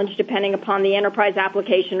challenge depending upon the enterprise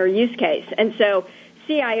application or use case. And so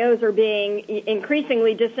CIOs are being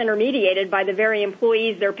increasingly disintermediated by the very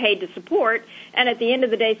employees they're paid to support. And at the end of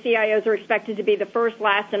the day, CIOs are expected to be the first,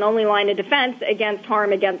 last, and only line of defense against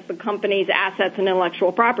harm against the company's assets and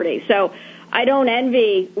intellectual property. So I don't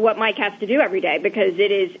envy what Mike has to do every day, because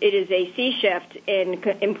it is a sea shift in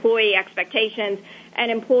employee expectations,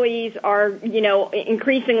 and employees are,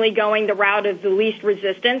 increasingly going the route of the least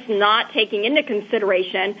resistance, not taking into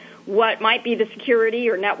consideration what might be the security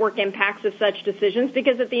or network impacts of such decisions,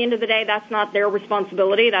 because at the end of the day, that's not their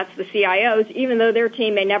responsibility. That's the CIO's, even though their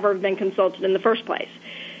team may never have been consulted in the first place.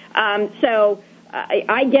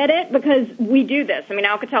 I get it because we do this. I mean,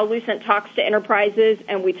 Alcatel-Lucent talks to enterprises,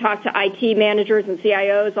 and we talk to IT managers and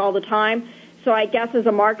CIOs all the time. So I guess as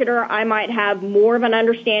a marketer, I might have more of an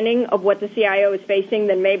understanding of what the CIO is facing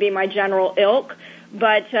than maybe my general ilk.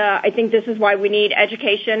 But I think this is why we need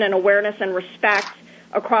education and awareness and respect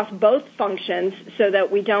across both functions so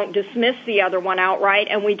that we don't dismiss the other one outright,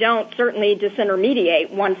 and we don't certainly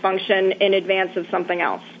disintermediate one function in advance of something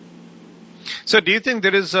else. So do you think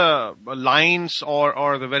there is lines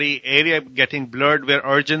or the very area getting blurred where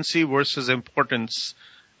urgency versus importance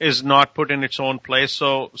is not put in its own place?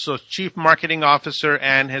 So Chief Marketing Officer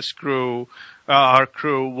and his crew, our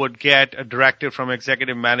crew, would get a directive from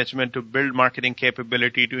executive management to build marketing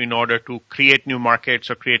capability in order to create new markets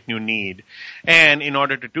or create new need. And in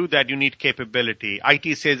order to do that, you need capability.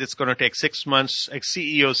 IT says it's going to take 6 months. A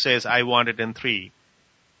CEO says, I want it in 3.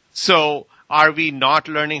 So are we not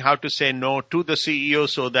learning how to say no to the CEO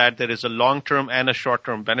so that there is a long-term and a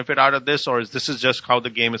short-term benefit out of this, or is this just how the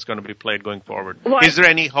game is going to be played going forward? Well, is there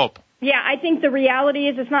any hope? Yeah, I think the reality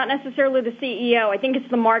is it's not necessarily the CEO. I think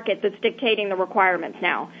it's the market that's dictating the requirements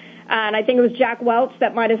now. And I think it was Jack Welch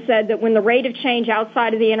that might have said that when the rate of change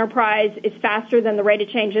outside of the enterprise is faster than the rate of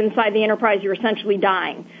change inside the enterprise, you're essentially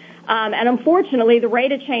dying. And unfortunately, the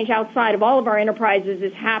rate of change outside of all of our enterprises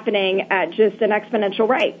is happening at just an exponential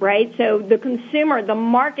rate, right? So the consumer, the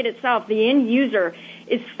market itself, the end user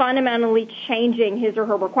is fundamentally changing his or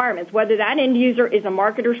her requirements, whether that end user is a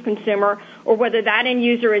marketer's consumer or whether that end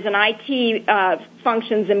user is an IT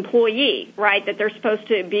functions employee, right, that they're supposed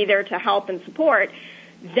to be there to help and support.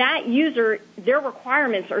 That user, their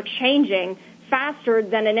requirements are changing faster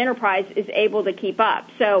than an enterprise is able to keep up.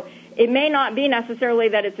 So it may not be necessarily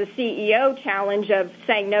that it's a CEO challenge of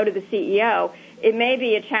saying no to the CEO. It may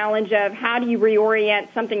be a challenge of how do you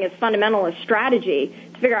reorient something as fundamental as strategy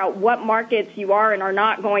to figure out what markets you are and are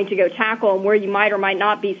not going to go tackle and where you might or might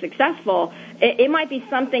not be successful. It might be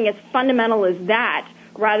something as fundamental as that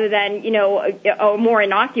rather than, a more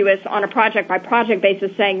innocuous on a project-by-project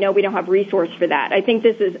basis saying, no, we don't have resource for that. I think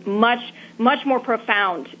this is much more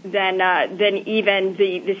profound than even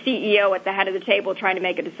the CEO at the head of the table trying to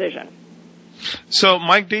make a decision. So,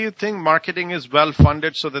 Mike, do you think marketing is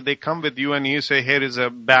well-funded so that they come with you and you say, here is a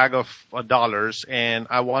bag of dollars and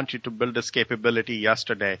I want you to build this capability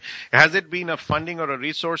yesterday? Has it been a funding or a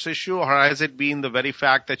resource issue, or has it been the very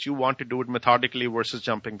fact that you want to do it methodically versus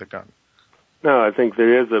jumping the gun? No, I think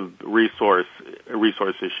there is a resource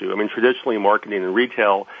issue. I mean, traditionally, marketing and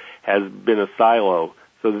retail has been a silo.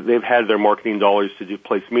 So they've had their marketing dollars to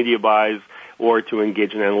place media buys or to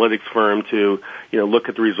engage an analytics firm to, look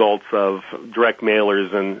at the results of direct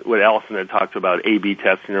mailers and what Allison had talked about, A/B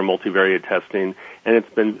testing or multivariate testing, and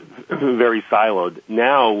it's been very siloed.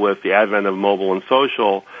 Now, with the advent of mobile and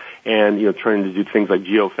social and, trying to do things like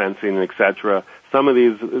geofencing, et cetera, some of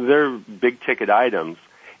these, they're big-ticket items.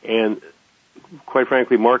 And quite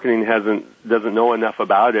frankly, marketing doesn't know enough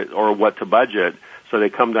about it or what to budget. So they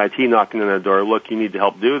come to IT knocking on their door, look, you need to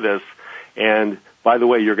help do this, and by the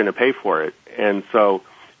way, you're going to pay for it. And so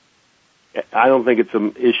I don't think it's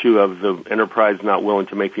an issue of the enterprise not willing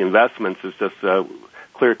to make the investments. It's just a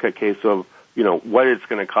clear-cut case of, what it's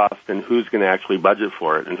going to cost and who's going to actually budget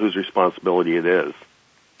for it and whose responsibility it is.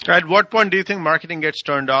 At what point do you think marketing gets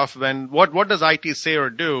turned off? What does IT say or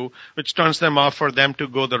do which turns them off for them to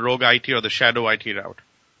go the rogue IT or the shadow IT route?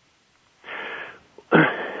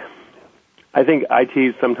 I think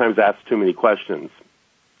IT sometimes asks too many questions.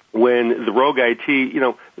 When the rogue IT,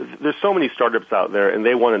 there's so many startups out there and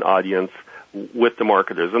they want an audience with the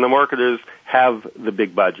marketers. And the marketers have the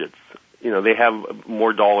big budgets. They have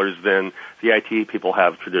more dollars than the IT people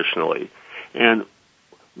have traditionally. And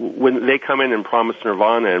when they come in and promise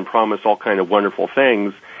nirvana and promise all kind of wonderful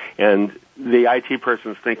things, and the IT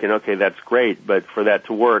person's thinking, okay, that's great, but for that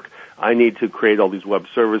to work, I need to create all these web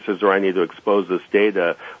services, or I need to expose this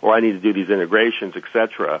data, or I need to do these integrations,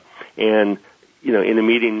 etc. And, in a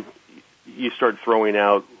meeting, you start throwing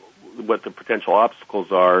out what the potential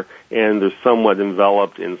obstacles are, and they're somewhat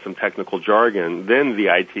enveloped in some technical jargon. Then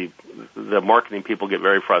the marketing people get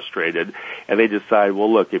very frustrated, and they decide,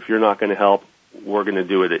 well, look, if you're not going to help, we're going to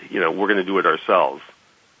do it. We're going to do it ourselves.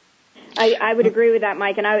 I would agree with that,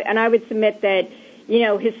 Mike, and I would submit that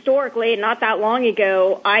historically, not that long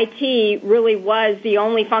ago, IT really was the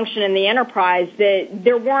only function in the enterprise that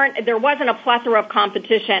there wasn't a plethora of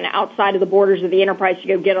competition outside of the borders of the enterprise to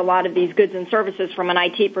go get a lot of these goods and services from an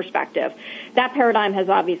IT perspective. That paradigm has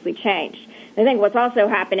obviously changed. I think what's also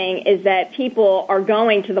happening is that people are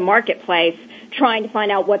going to the marketplace trying to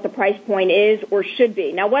find out what the price point is or should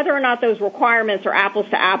be. Now, whether or not those requirements are apples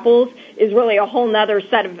to apples is really a whole nother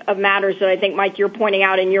set of matters that I think, Mike, you're pointing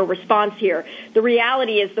out in your response here. The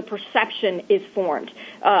reality is the perception is formed.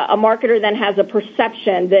 A marketer then has a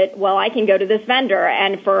perception that, well, I can go to this vendor,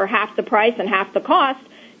 and for half the price and half the cost,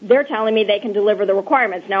 they're telling me they can deliver the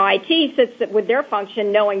requirements. Now, IT sits with their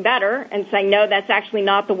function knowing better and saying, no, that's actually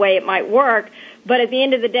not the way it might work. But at the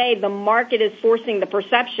end of the day, the market is forcing the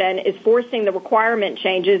perception, is forcing the requirement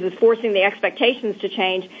changes, is forcing the expectations to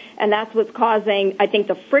change, and that's what's causing, I think,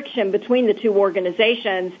 the friction between the two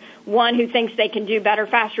organizations, one who thinks they can do better,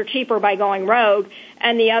 faster, cheaper by going rogue,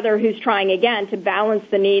 and the other who's trying, again, to balance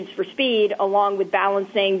the needs for speed along with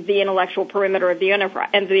balancing the intellectual perimeter of the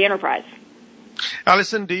enterprise.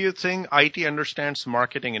 Allison, do you think IT understands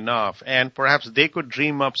marketing enough, and perhaps they could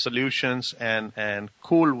dream up solutions and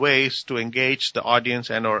cool ways to engage the audience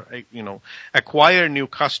and or acquire new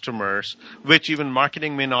customers, which even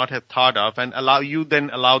marketing may not have thought of, and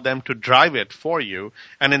allow them to drive it for you,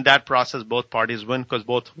 and in that process both parties win because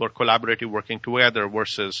both were collaboratively working together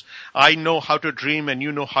versus I know how to dream and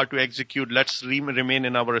you know how to execute. Let's remain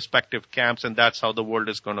in our respective camps, and that's how the world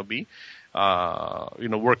is going to be,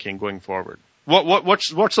 working going forward.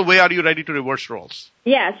 What's the way are you ready to reverse roles?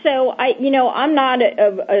 Yeah, so I'm not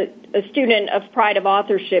a student of pride of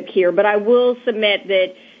authorship here, but I will submit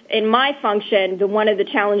that in my function, one of the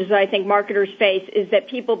challenges I think marketers face is that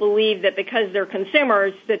people believe that because they're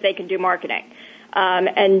consumers that they can do marketing.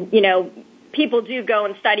 People do go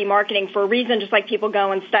and study marketing for a reason, just like people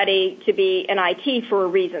go and study to be in IT for a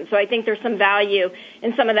reason. So I think there's some value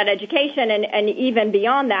in some of that education, and even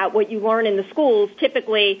beyond that, what you learn in the schools,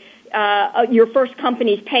 typically your first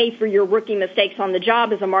companies pay for your rookie mistakes on the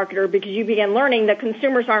job as a marketer because you begin learning that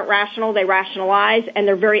consumers aren't rational, they rationalize, and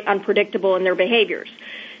they're very unpredictable in their behaviors.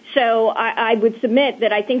 So I would submit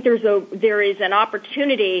that I think there is an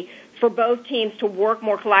opportunity for both teams to work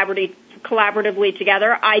more collaboratively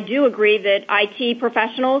together. I do agree that IT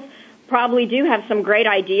professionals probably do have some great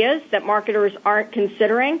ideas that marketers aren't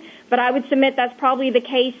considering, but I would submit that's probably the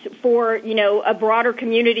case for, a broader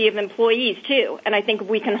community of employees too. And I think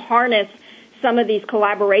we can harness some of these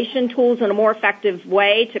collaboration tools in a more effective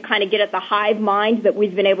way to kind of get at the hive mind that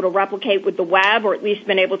we've been able to replicate with the web, or at least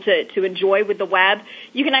been able to enjoy with the web.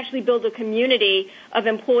 You can actually build a community of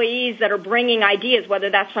employees that are bringing ideas, whether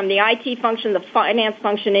that's from the IT function, the finance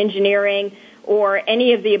function, engineering, or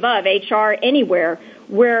any of the above, HR, anywhere,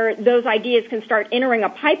 where those ideas can start entering a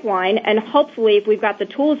pipeline, and hopefully if we've got the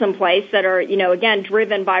tools in place that are, again,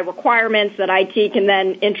 driven by requirements that IT can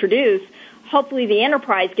then introduce, hopefully the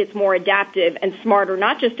enterprise gets more adaptive and smarter,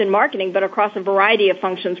 not just in marketing, but across a variety of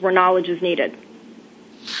functions where knowledge is needed.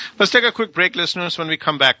 Let's take a quick break, listeners. When we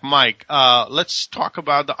come back, Mike, let's talk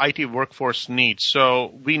about the IT workforce needs.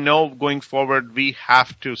 So we know going forward we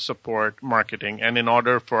have to support marketing, and in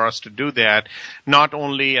order for us to do that, not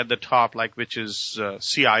only at the top, which is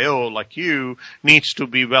CIO, like you, needs to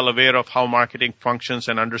be well aware of how marketing functions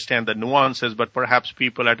and understand the nuances, but perhaps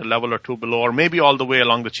people at a level or two below, or maybe all the way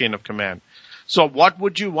along the chain of command. So what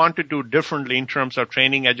would you want to do differently in terms of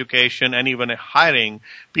training, education, and even hiring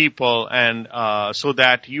people, and so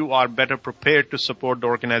that you are better prepared to support the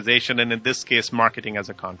organization, and in this case, marketing as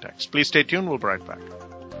a context? Please stay tuned. We'll be right back.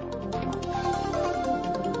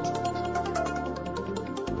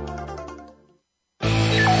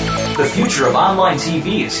 The future of online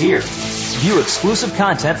TV is here. View exclusive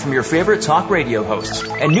content from your favorite talk radio hosts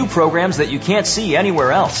and new programs that you can't see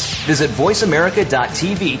anywhere else. Visit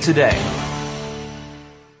voiceamerica.tv today.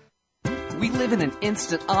 We live in an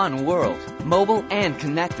instant-on world, mobile and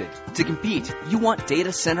connected. To compete, you want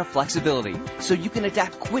data center flexibility, so you can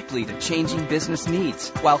adapt quickly to changing business needs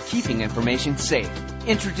while keeping information safe.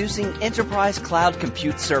 Introducing Enterprise Cloud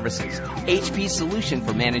Compute Services, HP's solution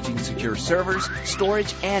for managing secure servers,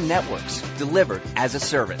 storage, and networks, delivered as a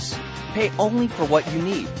service. Pay only for what you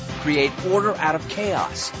need. Create order out of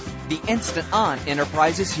chaos. The instant-on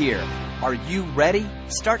enterprise is here. Are you ready?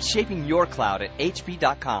 Start shaping your cloud at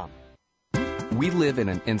hp.com. We live in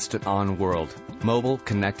an instant-on world, mobile,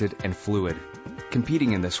 connected, and fluid.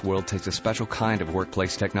 Competing in this world takes a special kind of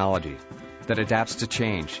workplace technology that adapts to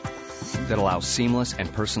change, that allows seamless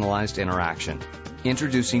and personalized interaction.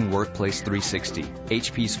 Introducing Workplace 360,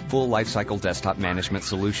 HP's full lifecycle desktop management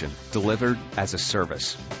solution, delivered as a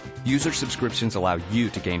service. User subscriptions allow you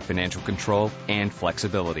to gain financial control and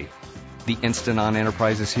flexibility. The instant-on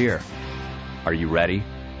enterprise is here. Are you ready?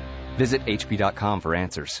 Visit hp.com for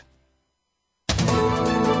answers.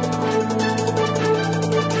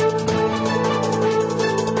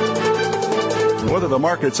 whether the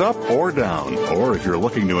market's up or down. Or if you're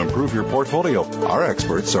looking to improve your portfolio, our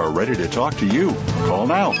experts are ready to talk to you. Call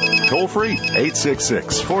now. Toll free,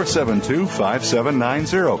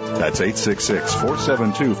 866-472-5790. That's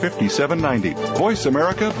 866-472-5790. Voice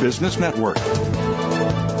America Business Network.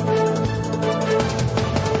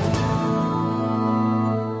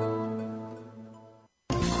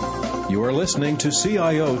 You are listening to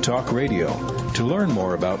CIO Talk Radio. To learn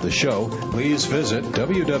more about the show, please visit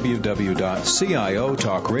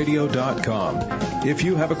www.ciotalkradio.com. If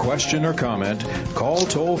you have a question or comment, call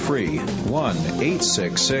toll-free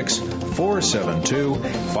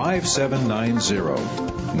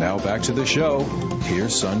 1-866-472-5790. Now back to the show.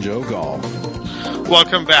 Here's Sanjog Gall.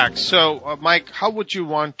 Welcome back. So, Mike, how would you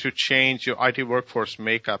want to change your IT workforce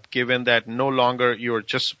makeup, given that no longer you're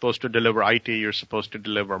just supposed to deliver IT, you're supposed to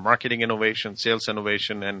deliver marketing innovation, sales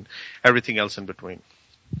innovation, and everything else in between?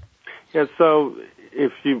 Yeah, so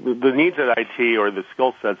the needs at IT or the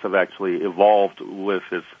skill sets have actually evolved with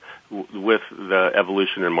the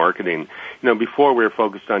evolution in marketing. Before we were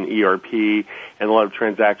focused on ERP and a lot of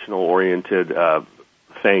transactional-oriented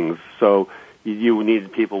things. So you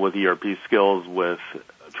needed people with ERP skills, with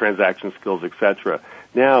transaction skills, etc.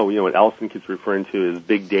 Now, what Allison keeps referring to is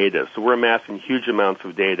big data. So we're amassing huge amounts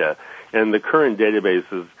of data, and the current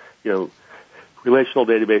databases, relational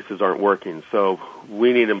databases aren't working. So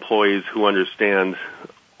we need employees who understand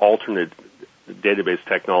alternate database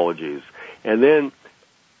technologies. And then,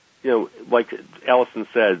 like Allison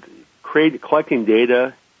said, collecting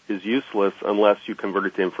data is useless unless you convert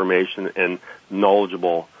it to information and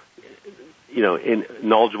knowledgeable,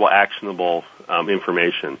 actionable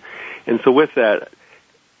information. And so with that,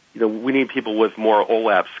 we need people with more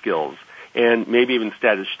OLAP skills and maybe even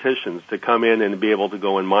statisticians to come in and be able to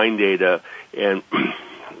go and mine data and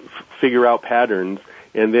figure out patterns.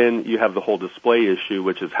 And then you have the whole display issue,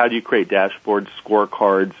 which is how do you create dashboards,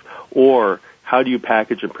 scorecards, or how do you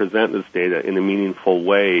package and present this data in a meaningful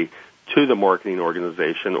way to the marketing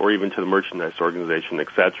organization or even to the merchandise organization, et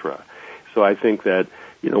cetera. So I think that,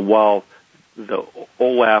 while the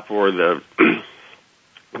OLAP or the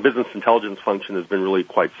business intelligence function has been really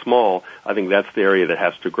quite small, I think that's the area that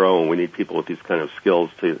has to grow, and we need people with these kind of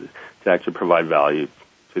skills to actually provide value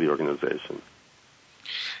to the organization.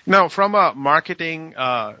 Now, from a marketing,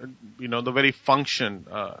 the very function,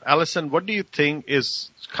 Allison, what do you think is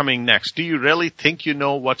coming next? Do you really think you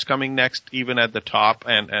know what's coming next, even at the top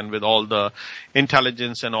and with all the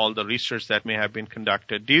intelligence and all the research that may have been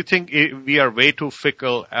conducted? Do you think we are way too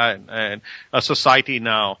fickle and a society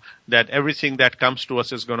now that everything that comes to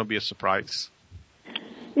us is going to be a surprise?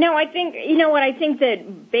 No, I think, I think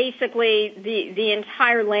that basically the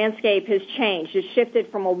entire landscape has changed. It's shifted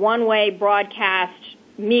from a one-way broadcast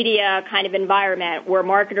media kind of environment where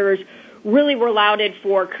marketers really were lauded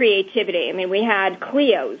for creativity. I mean, we had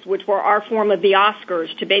Clios, which were our form of the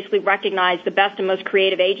Oscars to basically recognize the best and most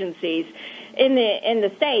creative agencies in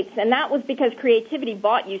the States, and that was because creativity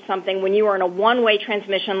bought you something when you were in a one-way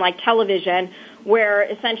transmission like television, where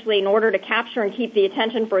essentially in order to capture and keep the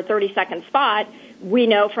attention for a 30-second spot, we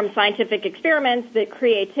know from scientific experiments that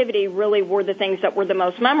creativity really were the things that were the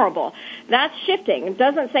most memorable. That's shifting. It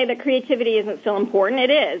doesn't say that creativity isn't still important.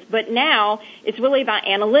 It is. But now it's really about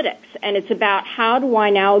analytics, and it's about how do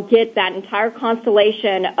I now get that entire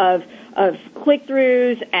constellation of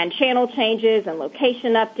click-throughs and channel changes and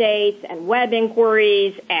location updates and web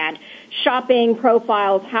inquiries and shopping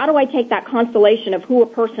profiles. How do I take that constellation of who a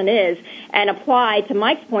person is and apply, to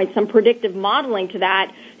Mike's point, some predictive modeling to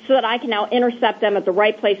that so that I can now intercept them at the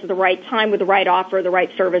right place at the right time with the right offer, the right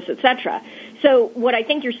service, etc. So what I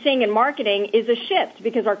think you're seeing in marketing is a shift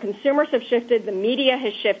because our consumers have shifted, the media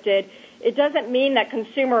has shifted. It doesn't mean that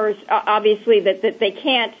consumers, obviously, that they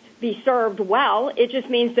can't be served well. It just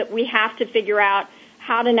means that we have to figure out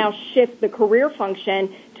how to now shift the career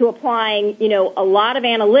function to applying, a lot of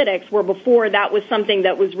analytics where before that was something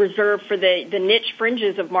that was reserved for the niche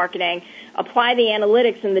fringes of marketing. Apply the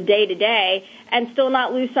analytics in the day-to-day and still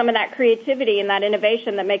not lose some of that creativity and that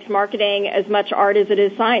innovation that makes marketing as much art as it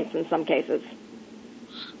is science in some cases.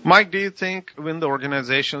 Mike, do you think when the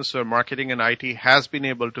organizations where marketing and IT has been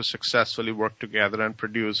able to successfully work together and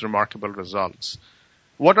produce remarkable results,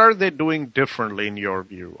 what are they doing differently in your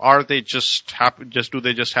view? Are they do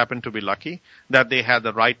they just happen to be lucky that they had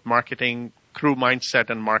the right marketing crew mindset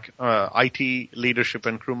and IT leadership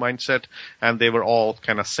and crew mindset, and they were all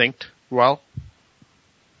kind of synced well?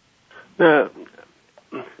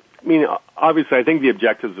 Obviously, I think the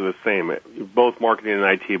objectives are the same. Both marketing and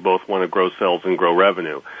IT both want to grow sales and grow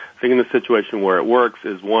revenue. I think in the situation where it works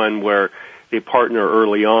is one where they partner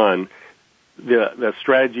early on the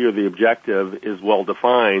strategy or the objective is well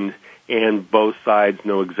defined and both sides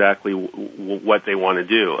know exactly what they want to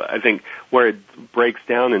do. I think where it breaks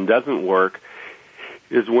down and doesn't work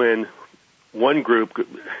is when one group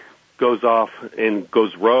goes off and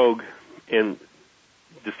goes rogue and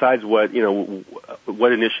decides what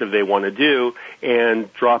initiative they want to do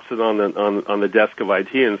and drops it on the desk of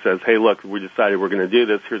IT and says, "Hey, look, we decided we're going to do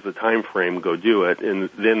this. Here's the time frame. Go do it." And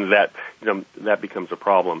then that becomes a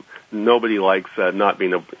problem. Nobody likes not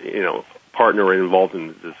being a partner or involved in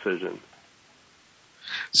the decision.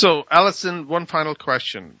 So, Allison, one final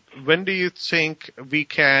question. When do you think we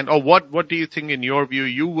can, or what do you think in your view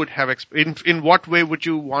you would have, in what way would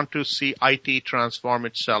you want to see IT transform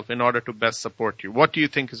itself in order to best support you? What do you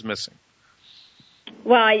think is missing?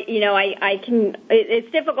 Well,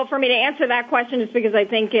 it's difficult for me to answer that question just because I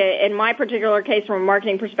think in my particular case from a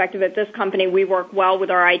marketing perspective at this company, we work well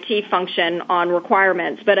with our IT function on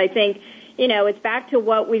requirements. But I think, it's back to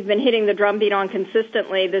what we've been hitting the drumbeat on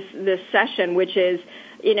consistently this session, which is,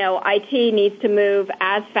 IT needs to move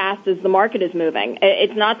as fast as the market is moving.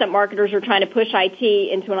 It's not that marketers are trying to push IT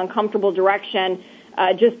into an uncomfortable direction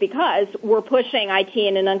just because we're pushing IT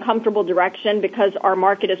in an uncomfortable direction because our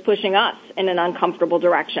market is pushing us in an uncomfortable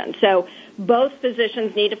direction. So both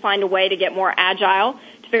positions need to find a way to get more agile,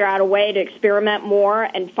 to figure out a way to experiment more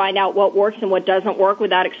and find out what works and what doesn't work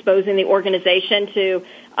without exposing the organization to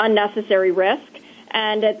unnecessary risk.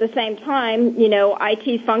 And at the same time,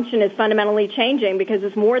 IT function is fundamentally changing because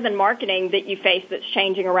it's more than marketing that you face that's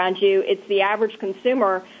changing around you. It's the average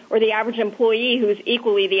consumer or the average employee who's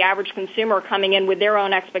equally the average consumer coming in with their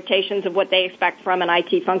own expectations of what they expect from an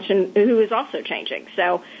IT function who is also changing.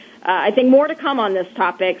 So I think more to come on this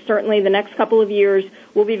topic. Certainly the next couple of years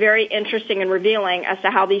will be very interesting and revealing as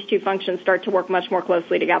to how these two functions start to work much more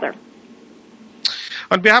closely together.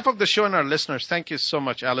 On behalf of the show and our listeners, thank you so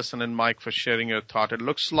much, Allison and Mike, for sharing your thought. It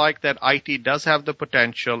looks like that IT does have the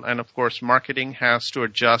potential, and of course, marketing has to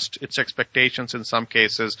adjust its expectations in some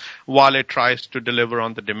cases while it tries to deliver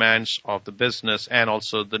on the demands of the business and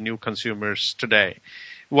also the new consumers today.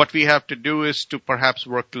 What we have to do is to perhaps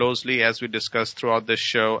work closely, as we discussed throughout this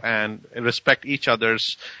show, and respect each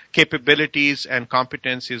other's capabilities and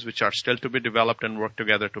competencies, which are still to be developed, and work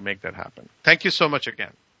together to make that happen. Thank you so much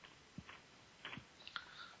again.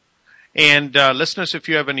 And listeners, if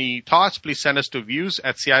you have any thoughts, please send us to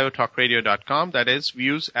views@ciotalkradio.com. That is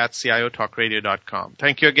views@ciotalkradio.com.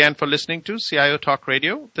 Thank you again for listening to CIO Talk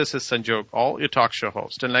Radio. This is Sanjog Aul, your talk show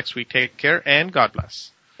host. Till next week, take care and God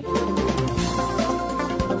bless.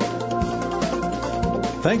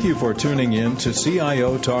 Thank you for tuning in to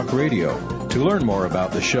CIO Talk Radio. To learn more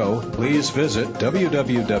about the show, please visit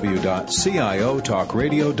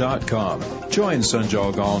www.ciotalkradio.com. Join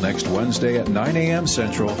Sanjog Aul next Wednesday at 9 a.m.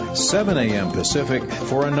 Central, 7 a.m. Pacific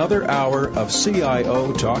for another hour of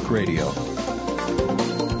CIO Talk Radio.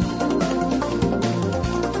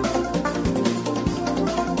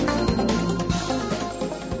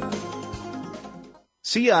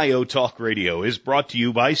 CIO Talk Radio is brought to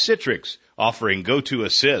you by Citrix, offering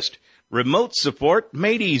GoToAssist, remote support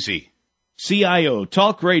made easy. CIO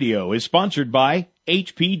Talk Radio is sponsored by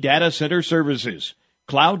HP Data Center Services,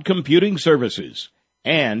 Cloud Computing Services,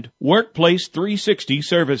 and Workplace 360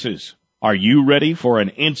 Services. Are you ready for an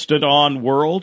instant-on world?